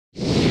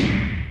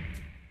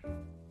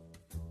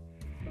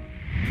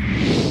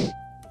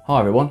Hi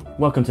everyone,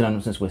 welcome to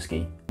Nonsense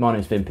Whisky. My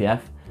name is Vin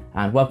PF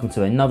and welcome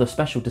to another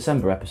special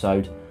December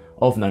episode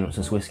of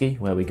Nonsense Whisky,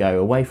 where we go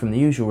away from the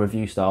usual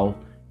review style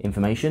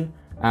information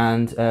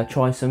and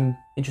try some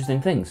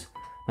interesting things.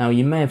 Now,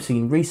 you may have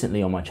seen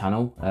recently on my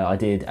channel I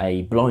did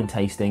a blind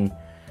tasting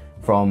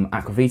from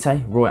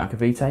Aqvavitae, Roy of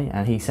Aqvavitae,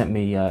 and he sent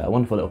me a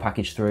wonderful little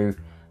package through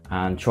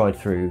and tried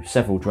through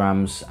several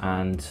drams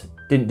and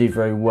didn't do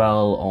very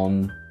well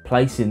on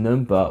placing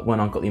them, but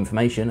when I got the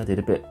information I did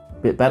a bit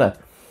better.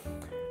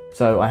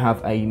 So I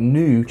have a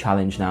new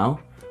challenge now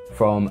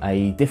from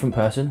a different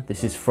person.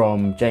 This is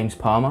from James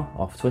Palmer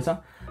off Twitter.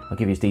 I'll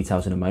give you his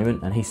details in a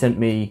moment. And he sent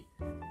me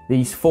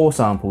these 4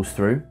 samples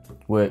through,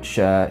 which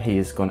he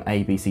has gone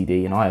A, B, C,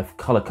 D, and I have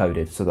colour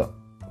coded so that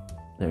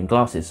they're in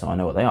glasses, so I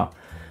know what they are.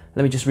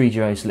 Let me just read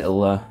you his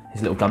little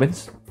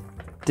gubbins.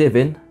 Dear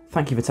Vin,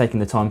 thank you for taking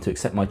the time to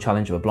accept my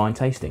challenge of a blind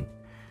tasting.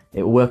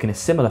 It will work in a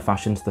similar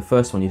fashion to the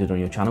first one you did on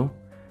your channel,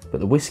 but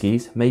the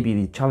whiskies, maybe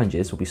the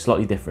challenges, will be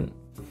slightly different.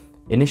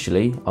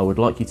 Initially, I would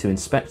like you to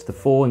inspect the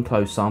 4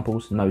 enclosed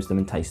samples, nose them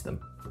and taste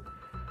them.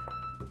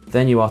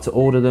 Then you are to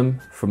order them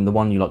from the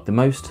one you like the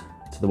most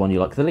to the one you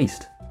like the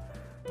least.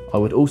 I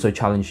would also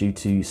challenge you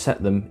to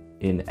set them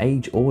in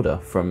age order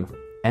from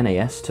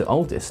NAS to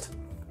oldest.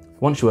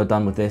 Once you are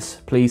done with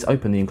this, please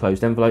open the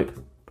enclosed envelope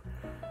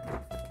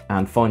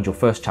and find your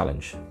first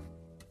challenge.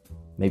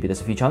 Maybe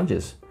there's a few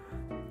challenges.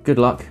 Good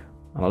luck,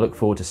 and I look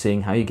forward to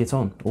seeing how you get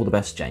on. All the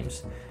best,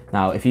 James.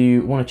 Now, if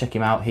you want to check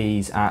him out,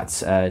 he's at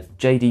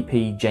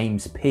JDP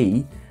James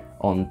P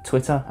on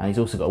Twitter, and he's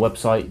also got a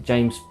website,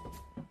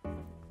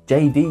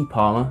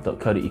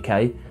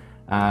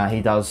 jdpalmer.co.uk.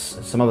 He does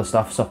some other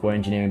stuff, software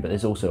engineering, but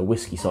there's also a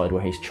whiskey side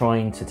where he's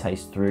trying to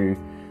taste through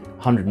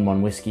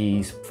 101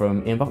 whiskies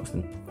from Ian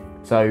Buxton.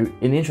 So,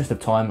 in the interest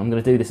of time, I'm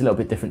going to do this a little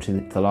bit different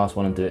to the last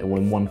one and do it all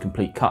in one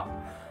complete cut.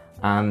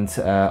 And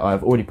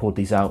I've already poured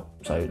these out,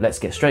 so let's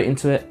get straight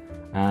into it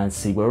and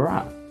see where we're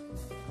at.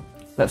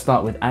 Let's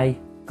start with A.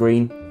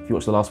 Green. If you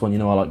watched the last one, you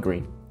know I like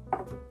green.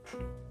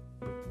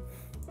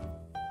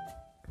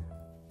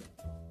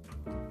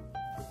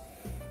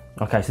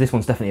 Okay, so this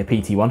one's definitely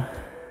a PT one.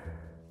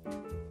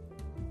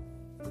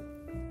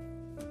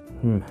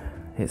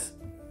 It's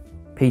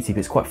PT, but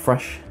it's quite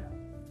fresh.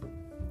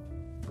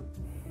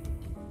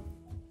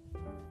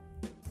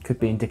 Could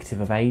be indicative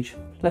of age.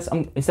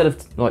 Instead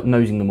of like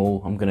nosing them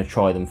all, I'm going to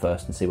try them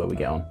first and see where we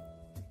get on.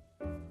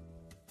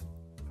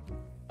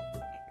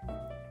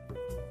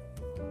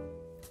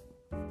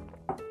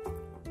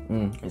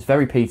 It's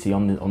very peaty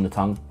on the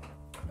tongue.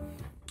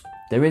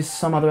 There is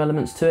some other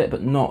elements to it,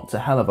 but not a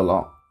hell of a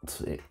lot.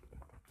 It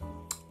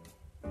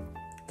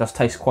does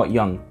taste quite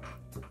young.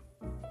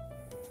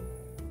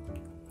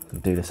 I'll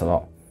do this a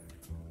lot.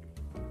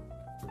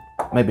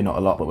 Maybe not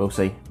a lot, but we'll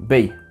see.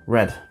 B,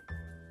 red.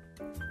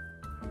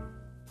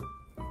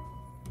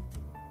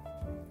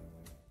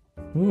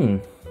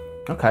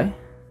 Okay.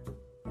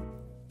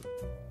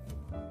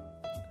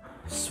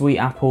 Sweet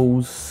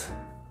apples.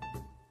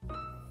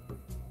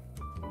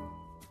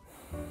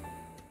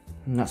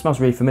 That smells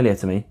really familiar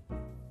to me.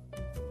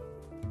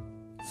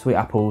 Sweet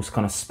apples,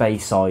 kind of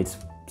Speyside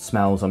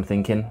smells, I'm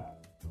thinking.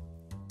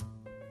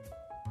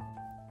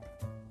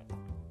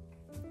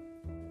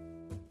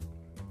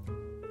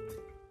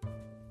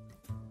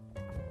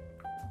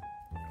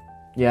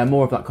 Yeah,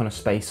 more of that kind of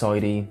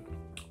Speyside-y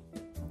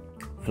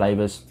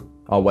flavours.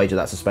 I'll wager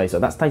that's a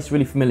Speyside. That tastes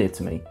really familiar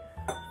to me.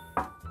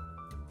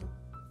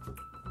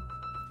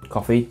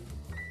 Coffee.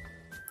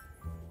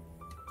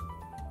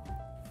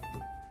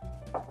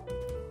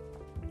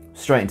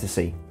 Straight into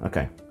C.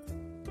 Okay.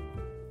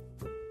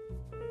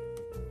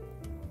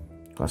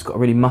 It's got a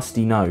really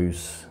musty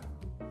nose.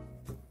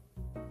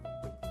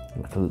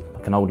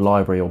 Like an old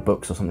library or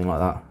books or something like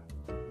that.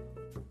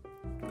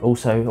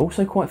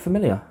 Also quite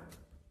familiar.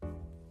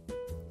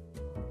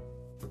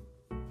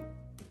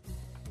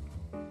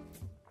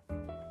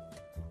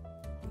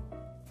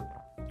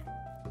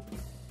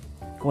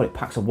 God, it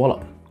packs a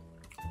wallop.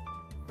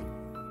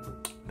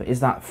 But is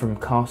that from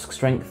cask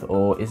strength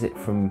or is it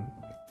from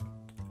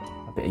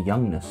a bit of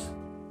youngness?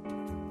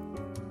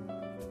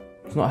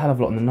 It's not a hell of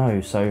a lot on the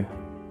nose, so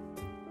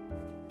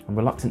I'm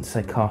reluctant to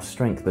say cask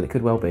strength, but it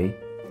could well be.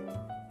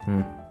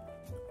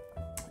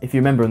 If you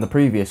remember in the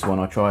previous one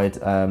I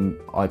tried,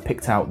 I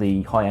picked out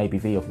the high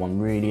ABV of one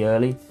really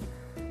early.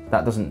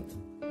 That doesn't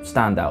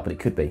stand out, but it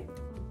could be.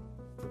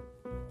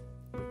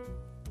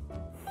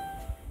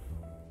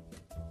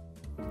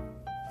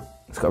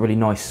 It's got a really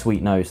nice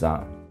sweet nose,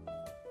 that.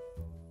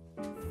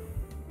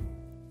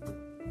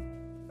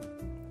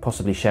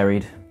 Possibly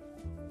sherried.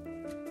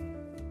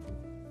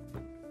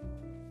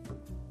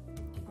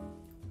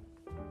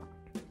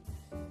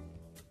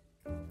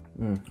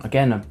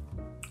 Again, a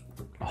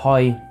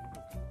high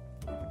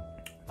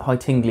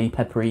tingly,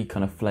 peppery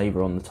kind of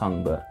flavour on the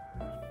tongue, but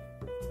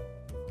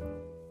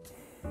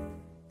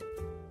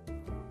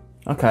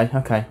okay.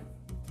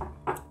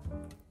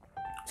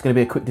 It's going to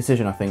be a quick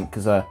decision, I think,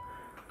 because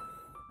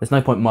there's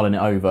no point mulling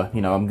it over.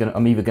 You know,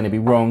 I'm either going to be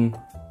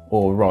wrong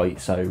or right,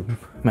 so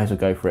may as well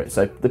go for it.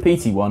 So the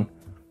peaty one,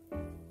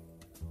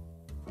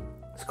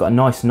 It's got a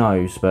nice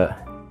nose, but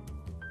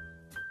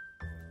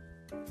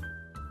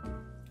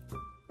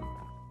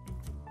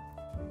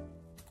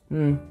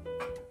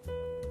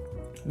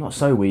not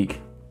so weak.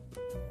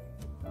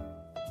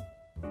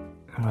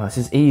 Well, this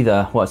is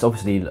either, well, it's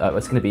obviously,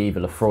 it's going to be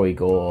either Lafroig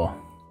or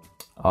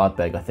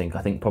Ardbeg, I think.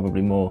 I think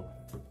probably more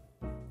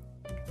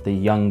the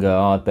younger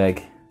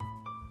Ardbeg.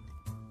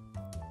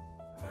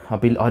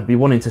 I'd be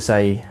wanting to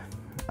say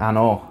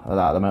Anno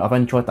at the moment. I've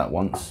only tried that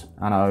once.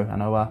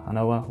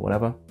 Anoa,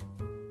 whatever.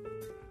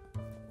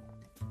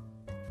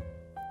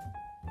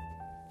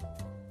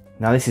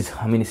 Now this is,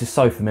 I mean, this is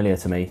so familiar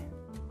to me.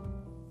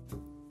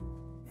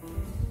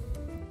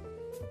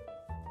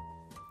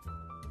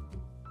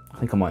 I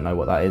think I might know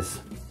what that is.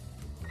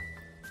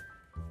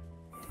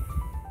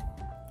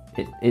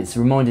 It's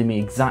reminding me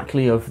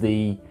exactly of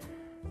the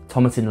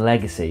Tomatin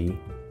Legacy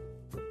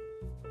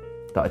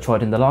that I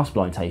tried in the last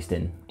blind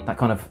tasting. That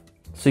kind of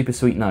super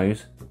sweet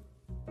nose.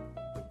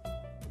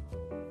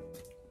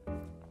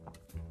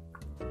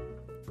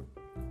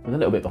 With a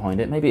little bit behind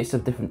it. Maybe it's a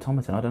different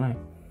Tomatin, I don't know.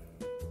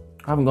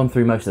 I haven't gone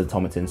through most of the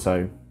Tomatin,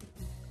 so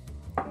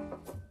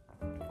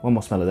one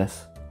more smell of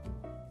this.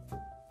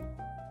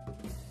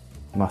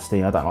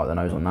 Musty, I don't like the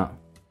nose on that.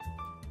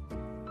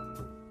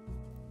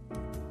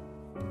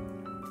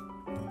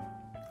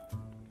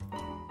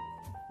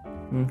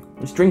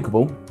 It's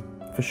drinkable,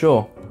 for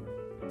sure.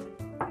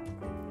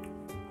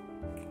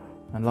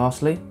 And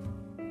lastly,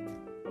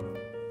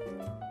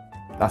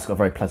 that's got a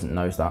very pleasant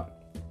nose, that.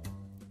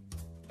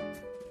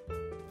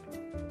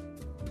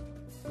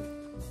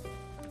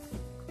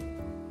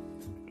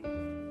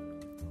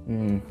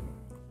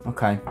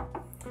 Okay.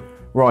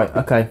 Right,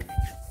 okay.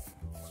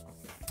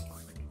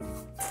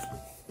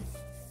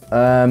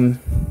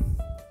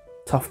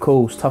 Tough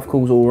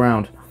calls all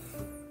around.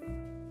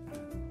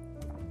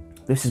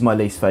 This is my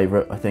least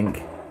favourite, I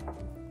think.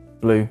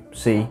 Blue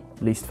C,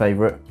 least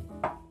favourite.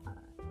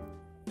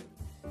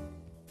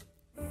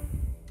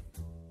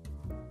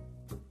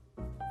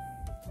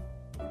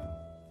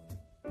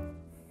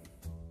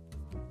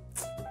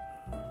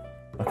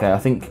 Okay, I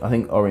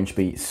think orange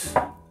beats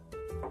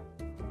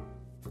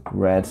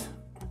red.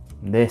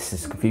 This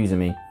is confusing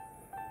me.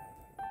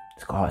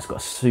 It's got a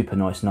super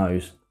nice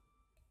nose.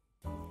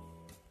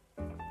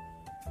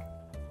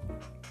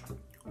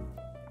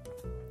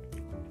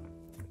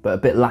 But a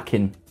bit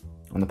lacking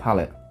on the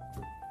palate.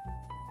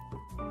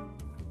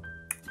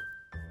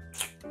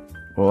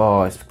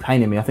 Oh, it's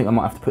paining me. I think I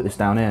might have to put this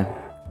down here.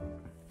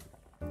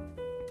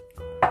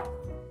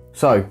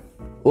 So,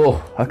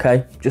 oh,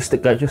 okay, just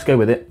go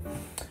with it.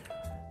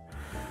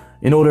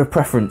 In order of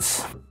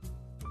preference,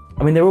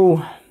 I mean, they're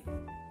all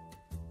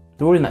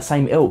in that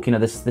same ilk. You know,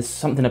 there's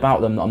something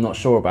about them that I'm not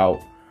sure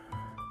about,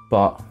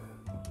 but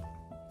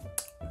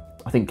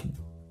I think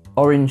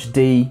orange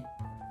D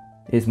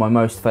is my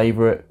most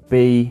favourite.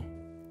 B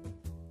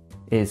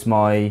is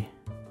my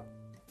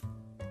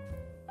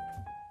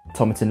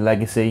Tomatin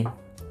Legacy,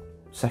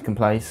 second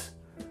place.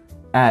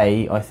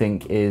 A, I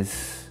think,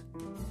 is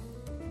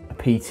a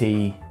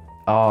PT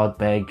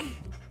Ardbeg.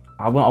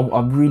 I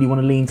really want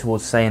to lean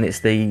towards saying it's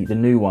the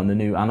new one, the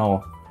new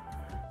Anno,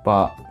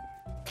 but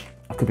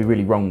I could be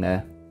really wrong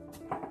there.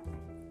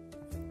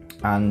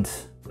 And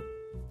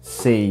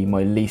C,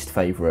 my least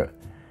favourite.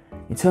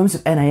 In terms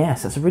of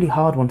NAS, that's a really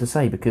hard one to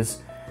say,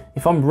 because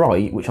if I'm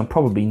right, which I'm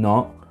probably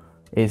not,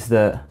 is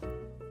that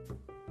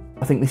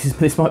I think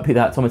this might be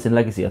that Tomatin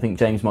Legacy. I think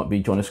James might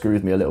be trying to screw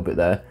with me a little bit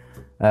there.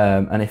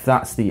 And if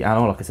that's the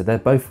Anno, like I said, they're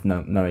both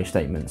no age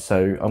statements.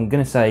 So I'm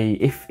going to say,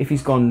 if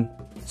he's gone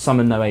some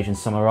are no age and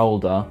some are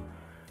older,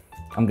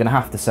 I'm going to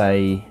have to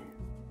say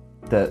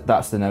that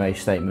that's the no age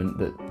statement,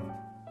 that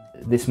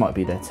this might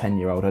be their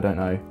 10-year-old, I don't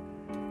know.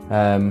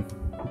 I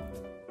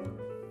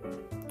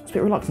was a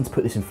bit reluctant to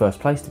put this in first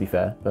place, to be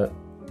fair, but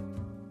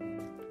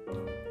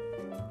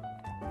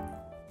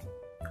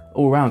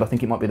all round I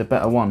think it might be the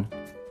better one.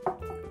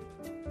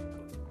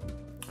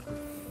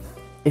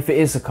 If it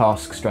is a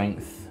cask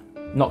strength,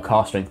 not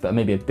cask strength, but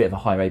maybe a bit of a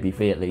higher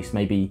ABV at least,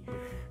 maybe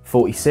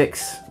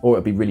 46, or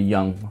it'd be really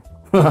young.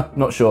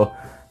 Not sure.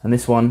 And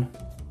this one,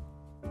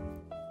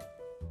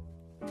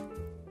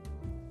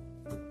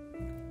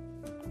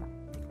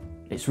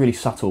 it's really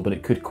subtle, but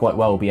it could quite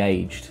well be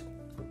aged.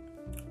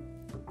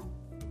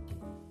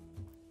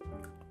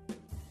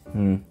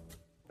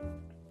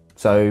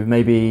 So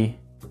maybe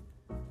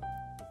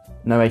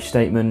no age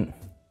statement,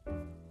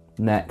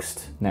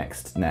 next. Shall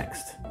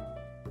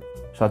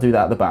I do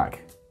that at the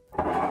back?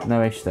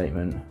 No age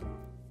statement,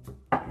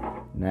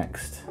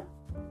 next.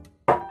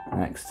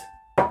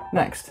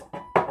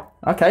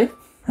 Okay,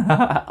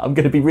 I'm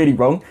going to be really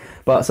wrong,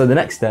 but so the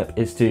next step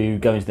is to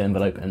go into the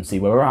envelope and see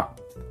where we're at.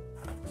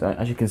 So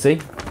as you can see,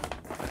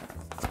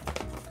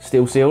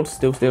 still sealed.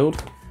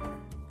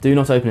 Do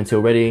not open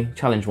until ready.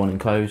 Challenge 1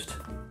 enclosed.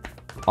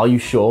 Are you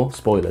sure?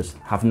 Spoilers,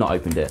 have not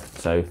opened it.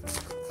 So,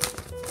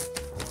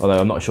 although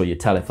I'm not sure you'd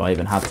tell if I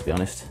even had, to be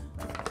honest.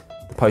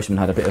 The postman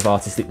had a bit of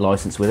artistic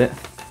license with it.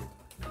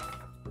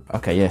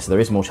 Okay, yeah, so there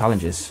is more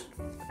challenges.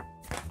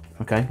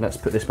 Okay, let's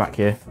put this back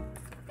here.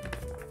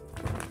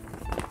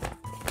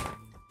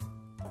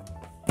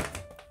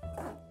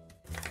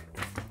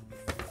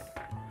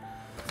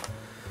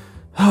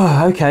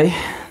 Okay.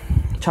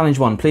 Challenge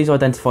 1. Please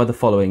identify the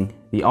following.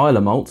 The Islay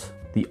malt.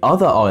 The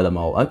other Islay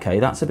malt. Okay,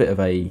 that's a bit of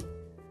a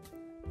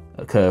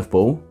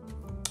curveball.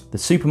 The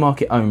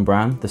supermarket own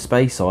brand. The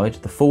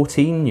Speyside. The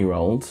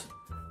 14-year-old.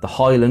 The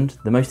Highland.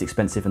 The most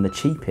expensive and the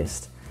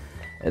cheapest.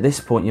 At this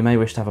point, you may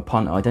wish to have a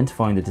punt at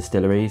identifying the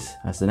distilleries,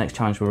 as the next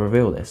challenge will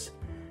reveal this.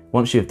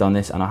 Once you have done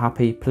this and are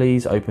happy,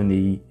 please open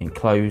the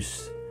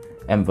enclosed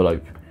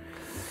envelope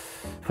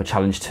for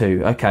challenge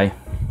 2. Okay.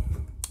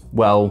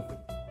 Well,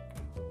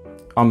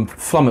 I'm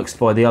flummoxed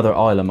by the other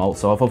Islay malt,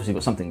 so I've obviously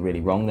got something really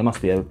wrong. There must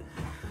be a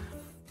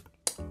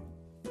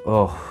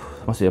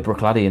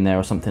Bruichladdich in there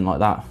or something like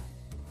that.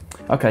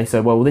 Okay,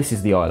 so well, this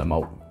is the Islay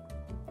malt.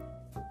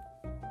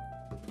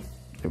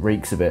 It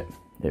reeks of it.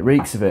 It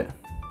reeks of it.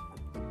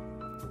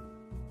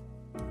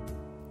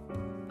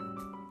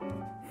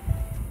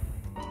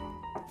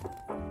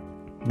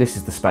 This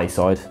is the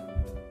Speyside.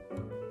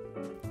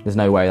 There's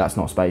no way that's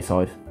not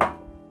Speyside.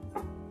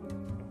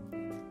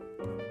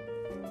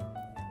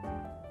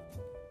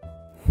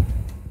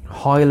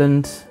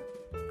 Highland.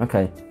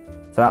 Okay,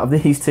 so out of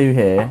these two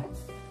here,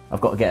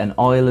 I've got to get an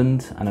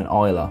Island and an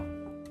Islay.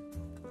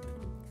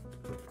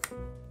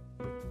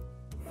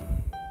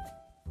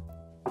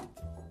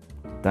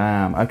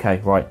 Damn, okay,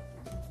 right.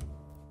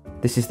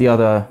 This is the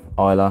other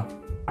Islay.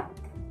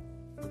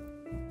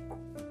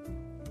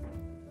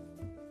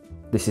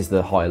 This is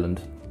the Highland.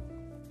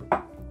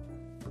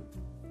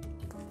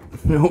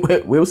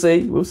 We'll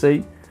see, we'll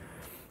see.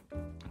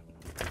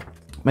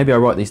 Maybe I'll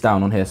write these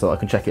down on here so that I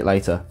can check it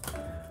later.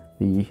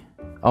 The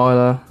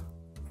Islay,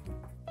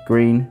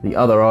 green. The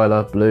other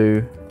Islay,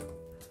 blue.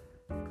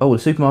 Oh, the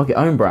supermarket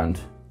own brand.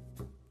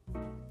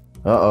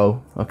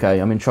 Uh-oh, okay,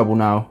 I'm in trouble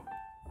now.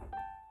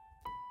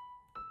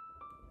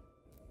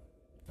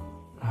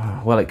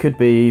 Well, it could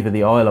be either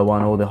the Islay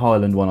one or the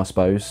Highland one, I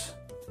suppose.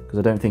 Because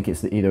I don't think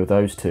it's either of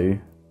those two.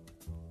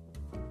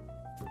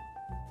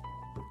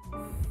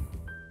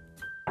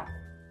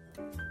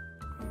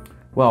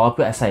 Well, I'd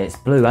better say it's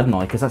blue, hadn't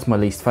I? Because that's my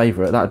least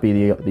favourite. That'd be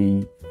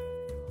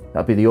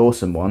the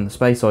awesome one. The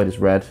Speyside is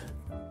red.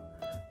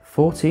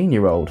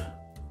 14-year-old.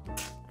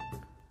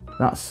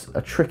 That's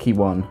a tricky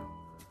one.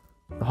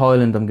 The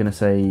Highland, I'm going to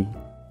say,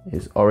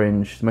 is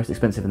orange. The most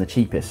expensive and the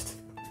cheapest.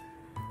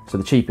 So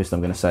the cheapest, I'm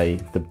going to say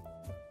the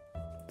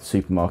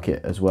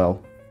supermarket as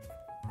well.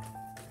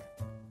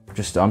 I'm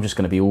just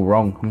going to be all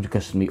wrong. I'm just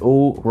going to be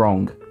all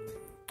wrong.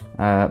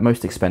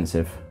 Most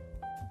expensive.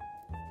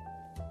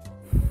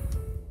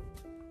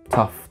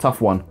 Tough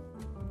one.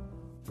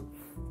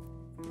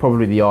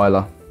 Probably the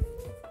Islay.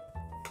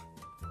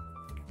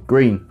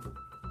 Green.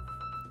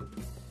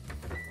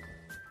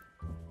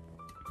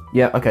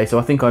 Yeah, okay, so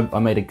I think I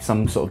made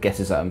some sort of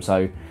guesses at them.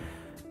 So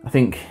I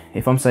think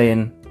if I'm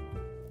saying...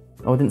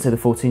 Oh, I didn't say the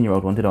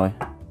 14-year-old one, did I?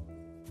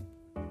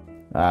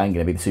 Ain't going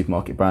to be the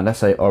supermarket brand. Let's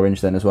say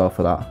orange then as well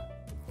for that.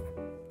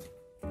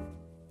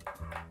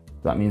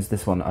 That means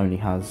this one only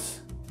has...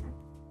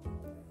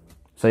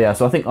 So yeah,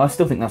 so I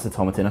still think that's the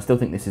Tomatin. I still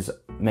think this is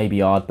maybe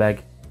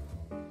Ardbeg.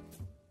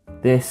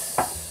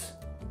 This,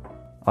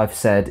 I've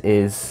said,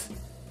 is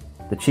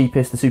the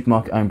cheapest, the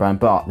supermarket own brand,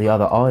 but the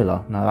other Islay.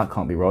 No, that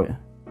can't be right.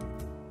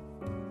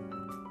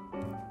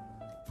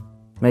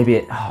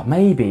 Maybe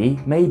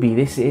maybe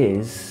this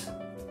is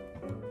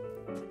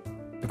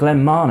the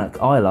Glenmarnock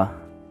Islay.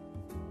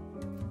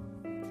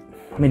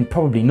 I mean,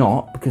 probably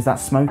not, because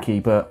that's smoky,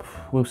 but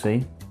we'll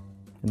see.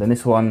 And then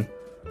this one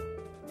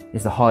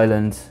is the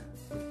Highland.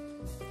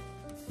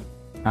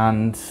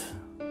 And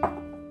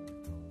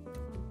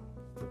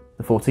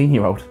the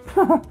 14-year-old.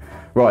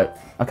 Right,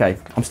 okay,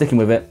 I'm sticking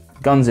with it.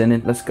 Guns in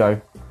it, let's go.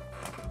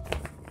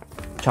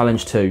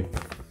 Challenge 2.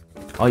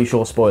 Are you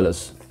sure?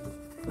 Spoilers.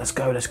 Let's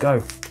go, let's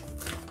go.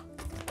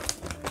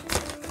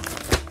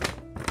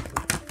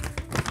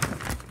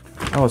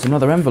 Oh, it's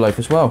another envelope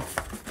as well.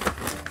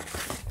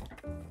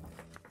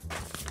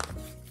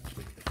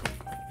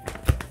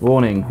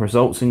 Warning,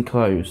 results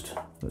enclosed.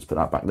 Let's put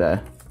that back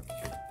there.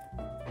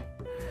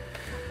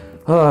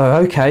 Oh,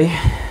 okay.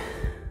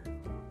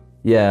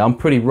 Yeah, I'm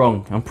pretty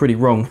wrong.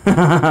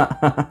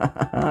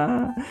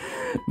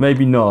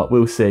 Maybe not,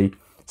 we'll see.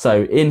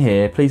 So, in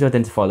here, please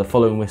identify the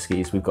following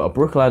whiskies. We've got a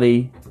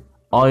Bruichladdich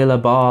Islay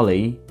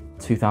Barley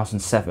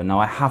 2007. Now,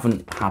 I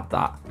haven't had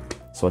that,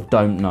 so I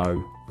don't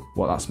know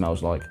what that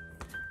smells like.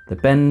 The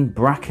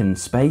Bracken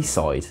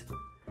Speyside.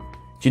 Do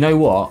you know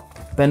what?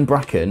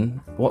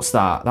 Bracken, what's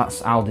that?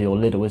 That's Aldi or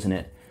Lidl, isn't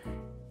it?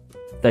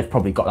 They've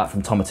probably got that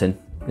from Tomatin.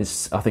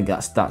 I think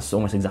that's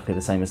almost exactly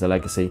the same as the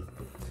Legacy.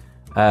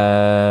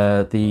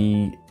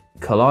 The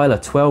Caol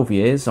 12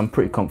 years, I'm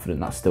pretty confident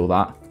that's still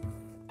that.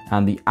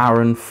 And the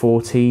Arran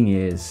 14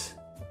 years.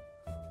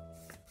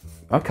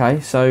 Okay,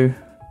 so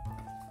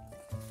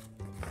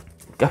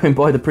going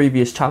by the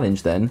previous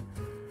challenge then,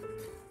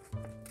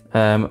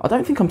 I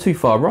don't think I'm too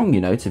far wrong,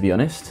 you know, to be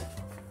honest.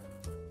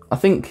 I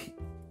think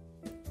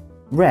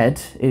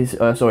red is,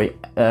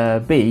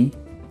 B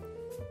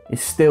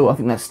is still, I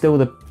think that's still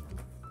the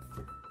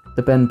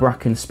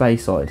Bracken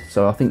Speyside.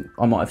 So I think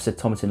I might have said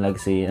Tomatin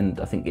Legacy, and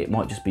I think it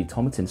might just be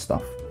Tomatin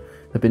stuff.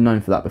 They've been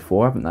known for that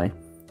before, haven't they?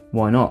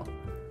 Why not?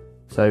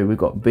 So we've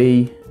got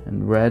B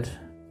and red.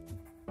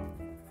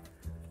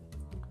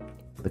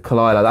 The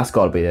Caol, that's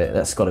got to be it.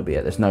 That's got to be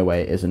it. There's no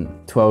way it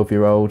isn't.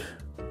 12-year-old.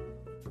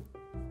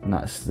 And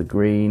that's the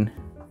green.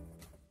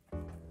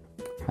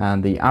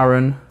 And the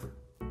Arran.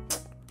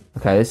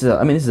 Okay, this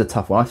is a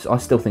tough one. I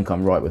still think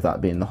I'm right with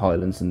that being the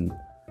Highlands and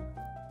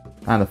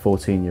the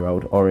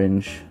 14-year-old.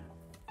 Orange.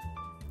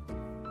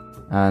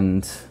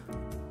 And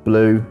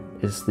blue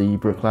is the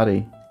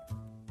Bruichladdich.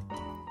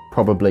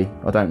 Probably.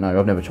 I don't know.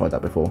 I've never tried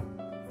that before.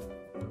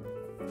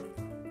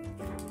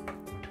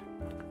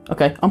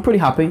 Okay, I'm pretty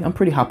happy. I'm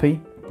pretty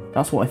happy.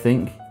 That's what I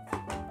think.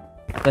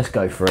 Let's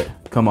go for it.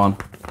 Come on.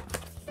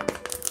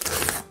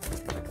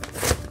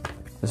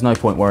 There's no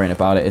point worrying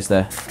about it, is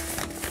there?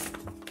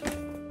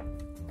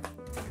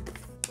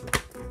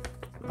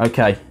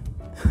 Okay.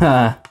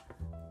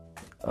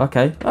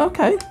 Okay.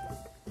 Okay.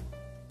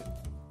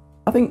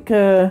 I think,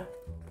 oh,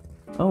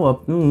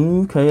 well,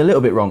 okay, a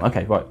little bit wrong.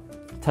 Okay, right.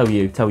 Tell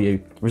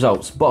you.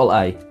 Results. Bottle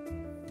A,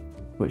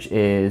 which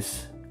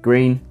is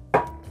green.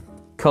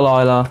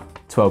 Caol,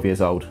 12 years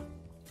old.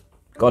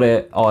 Got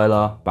it.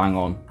 Islay, bang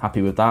on.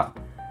 Happy with that.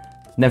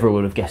 Never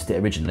would have guessed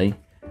it originally.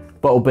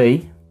 Bottle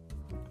B,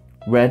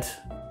 red,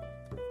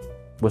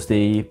 was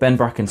the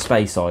Bracken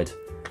Speyside.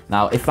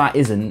 Now, if that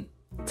isn't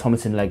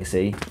Tomatin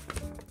Legacy,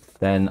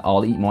 then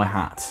I'll eat my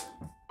hat.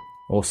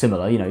 Or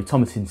similar, you know,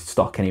 Tomatin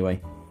stock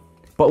anyway.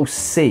 Bottle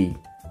C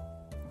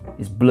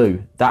is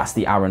blue. That's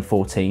the Arran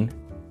 14.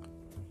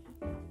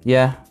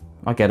 Yeah,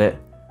 I get it.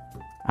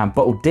 And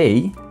bottle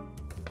D,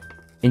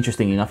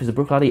 interestingly enough, is a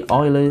Bruichladdich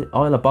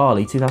Islay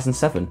Barley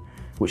 2007,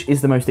 which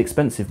is the most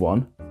expensive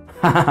one.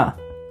 And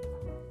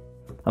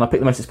I picked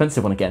the most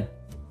expensive one again.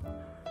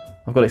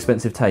 I've got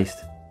expensive taste.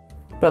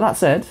 But that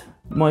said,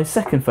 my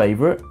second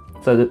favourite,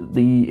 so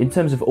in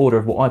terms of order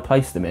of what I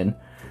placed them in,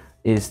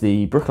 is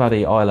the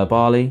Bruichladdich Islay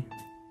Barley.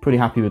 Pretty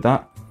happy with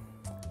that.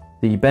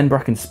 The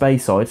Bracken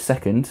Speyside,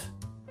 second.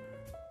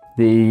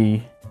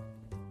 The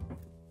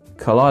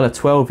Caol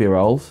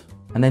 12-year-old.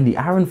 And then the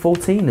Arran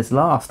 14 is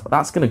last.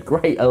 That's going to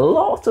grate a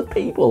lot of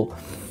people.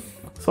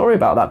 Sorry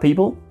about that,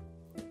 people.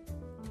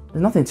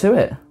 There's nothing to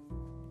it.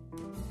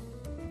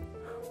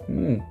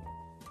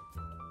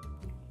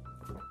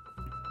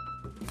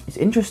 It's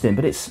interesting,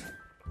 but it's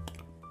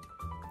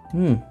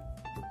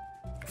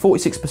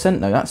 46%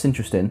 though. That's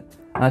interesting.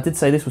 And I did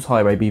say this was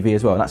higher ABV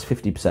as well. That's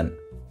 50%.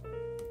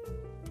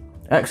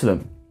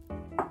 Excellent.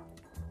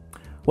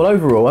 Well,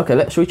 overall,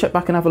 okay. Shall we check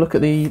back and have a look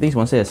at these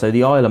ones here? So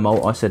the Islay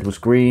malt I said was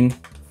green.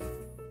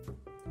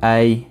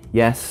 A,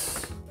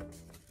 yes,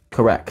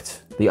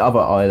 correct. The other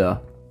Islay,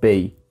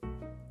 B.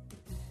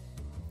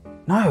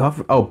 No,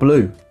 oh,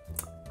 blue.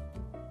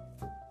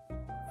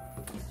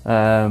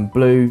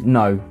 Blue,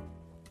 no.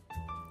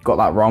 Got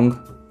that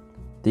wrong.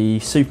 The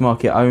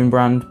supermarket own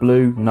brand,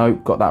 blue, no,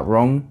 got that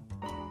wrong.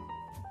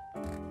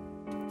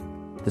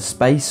 The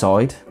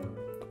Speyside,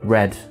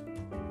 red.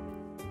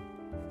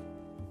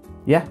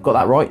 Yeah, got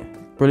that right,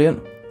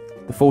 brilliant.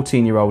 The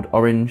 14-year-old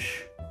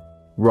orange,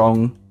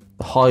 wrong.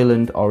 The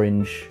Highland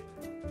orange,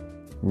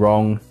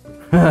 wrong.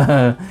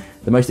 The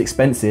most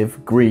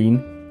expensive, green,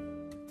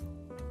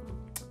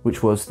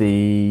 which was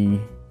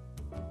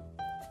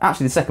actually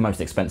the second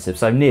most expensive,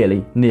 so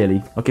nearly,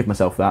 I'll give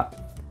myself that.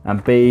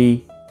 And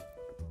B,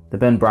 the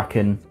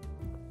Bracken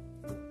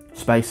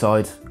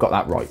Speyside, got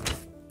that right.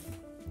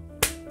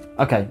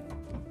 Okay,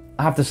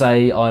 I have to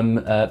say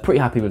I'm pretty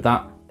happy with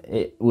that.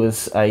 It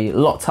was a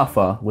lot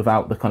tougher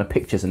without the kind of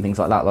pictures and things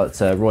like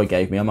that Roy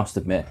gave me, I must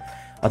admit.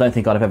 I don't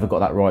think I'd have ever got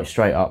that right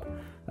straight up.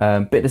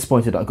 Bit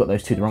disappointed that I got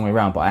those two the wrong way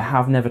around, but I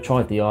have never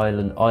tried the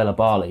Islay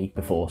Barley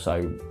before,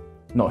 so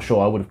not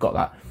sure I would have got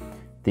that.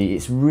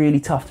 It's really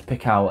tough to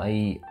pick out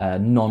a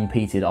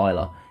non-peated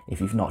Islay if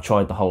you've not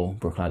tried the whole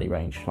Bruichladdich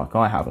range, like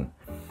I haven't.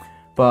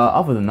 But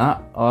other than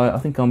that, I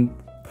think I'm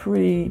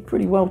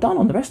pretty well done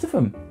on the rest of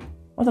them.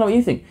 I don't know what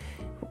you think.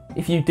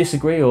 If you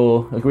disagree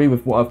or agree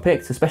with what I've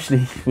picked,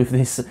 especially with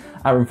this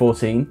Arran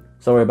 14,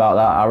 sorry about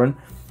that, Arran.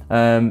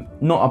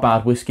 Not a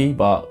bad whiskey,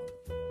 but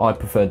I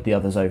preferred the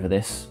others over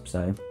this,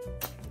 so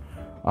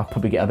I'll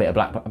probably get a bit of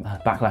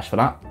backlash for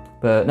that,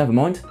 but never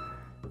mind.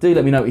 Do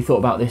let me know what you thought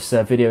about this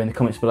video in the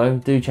comments below.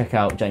 Do check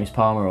out James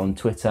Palmer on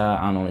Twitter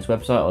and on his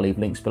website. I'll leave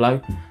links below.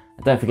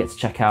 And don't forget to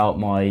check out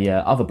my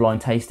other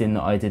blind tasting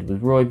that I did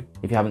with Roy,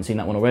 if you haven't seen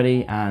that one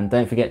already. And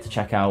don't forget to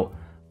check out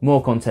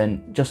more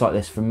content just like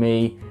this from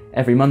me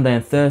every Monday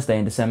and Thursday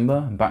in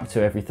December, and back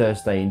to every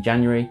Thursday in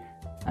January.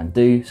 And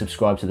do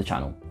subscribe to the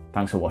channel.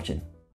 Thanks for watching.